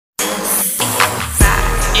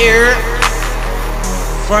ear.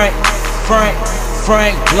 Frank,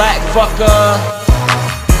 black fucker.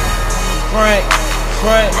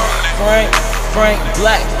 Frank,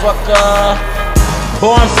 black fucker.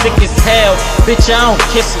 Boy, I'm sick as hell. Bitch, I don't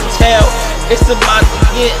kiss and tell. It's about to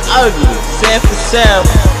get ugly. Sam Cassell.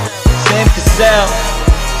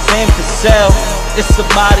 It's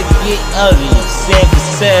about to get ugly. Sam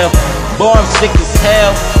Cassell. Boy, I'm sick as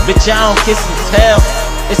hell. Bitch, I don't kiss and tell.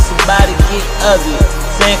 It's about to get ugly.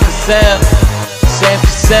 Sam Cassell.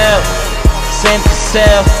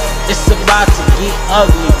 It's about to get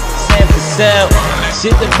ugly. Sam Cassell.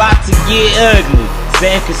 Shit about to get ugly.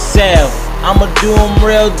 Sam Cassell. I'ma do them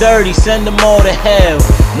real dirty, send them all to hell.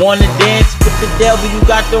 Wanna dance with the devil, you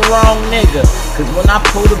got the wrong nigga. Cause when I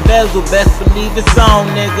pull the bezel, best believe it's on,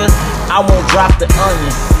 nigga. I won't drop the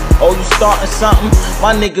onion. Oh, you starting something?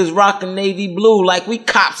 My niggas rockin' navy blue like we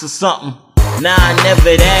cops or something. Nah,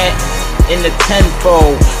 never that. In the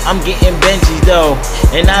tenfold, I'm getting Benjis though,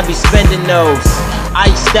 and I be spending those.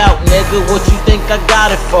 Iced out, nigga, what you think I got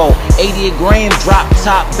it for? 80 a gram, drop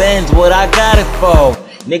top Benz, what I got it for?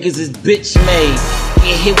 Niggas is bitch made,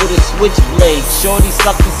 get hit with a switchblade. Shorty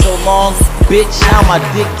sucking so long, bitch, how my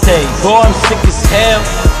dick taste. Boy, I'm sick as hell,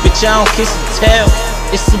 bitch, I don't kiss and tell.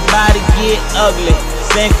 It's about to get ugly.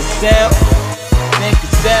 Sam Cassell.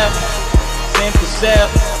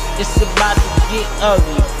 It's about to get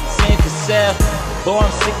ugly. Sam Cassell. Boy,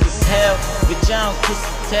 I'm sick as hell, bitch, I don't kiss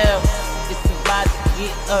and tell. It's about to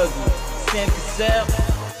get ugly. Sam Cassell.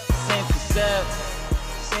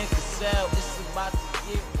 It's